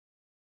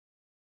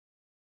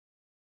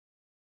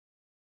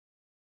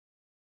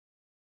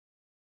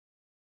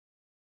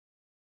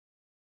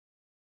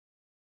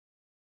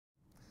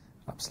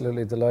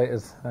Absolutely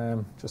delighted.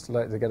 Just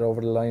delighted to get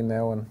over the line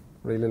now and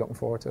really looking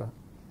forward to it.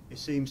 It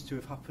seems to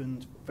have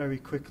happened very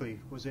quickly.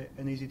 Was it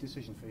an easy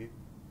decision for you?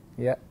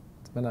 Yeah,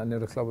 the minute I knew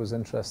the club was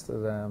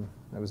interested,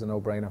 it was a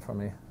no-brainer for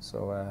me.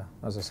 So,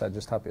 as I said,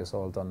 just happy it's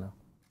all done now.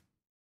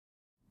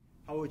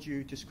 How would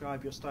you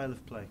describe your style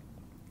of play?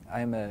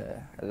 I'm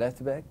a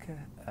left back.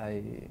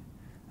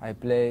 I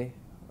play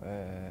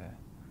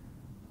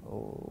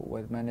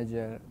what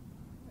manager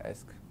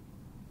ask.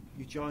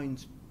 You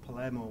joined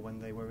Palermo when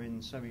they were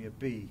in Serie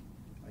B,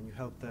 and you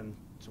helped them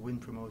to win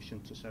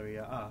promotion to Serie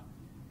A.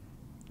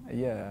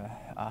 Yeah,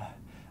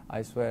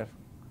 I swear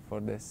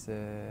for this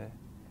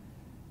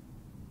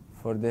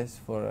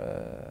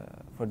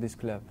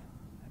club.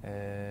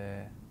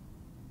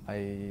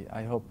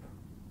 I hope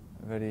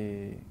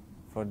very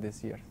for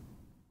this year.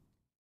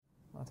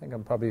 I think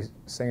I'm probably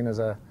seen as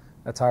a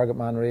target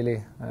man,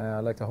 really. I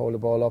like to hold the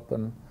ball up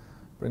and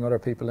bring other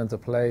people into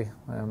play.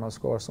 I'll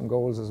score some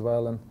goals as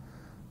well, and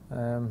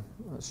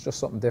it's just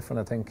something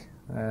different, I think.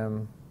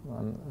 And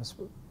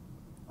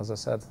as I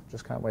said,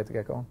 just can't wait to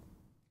get going.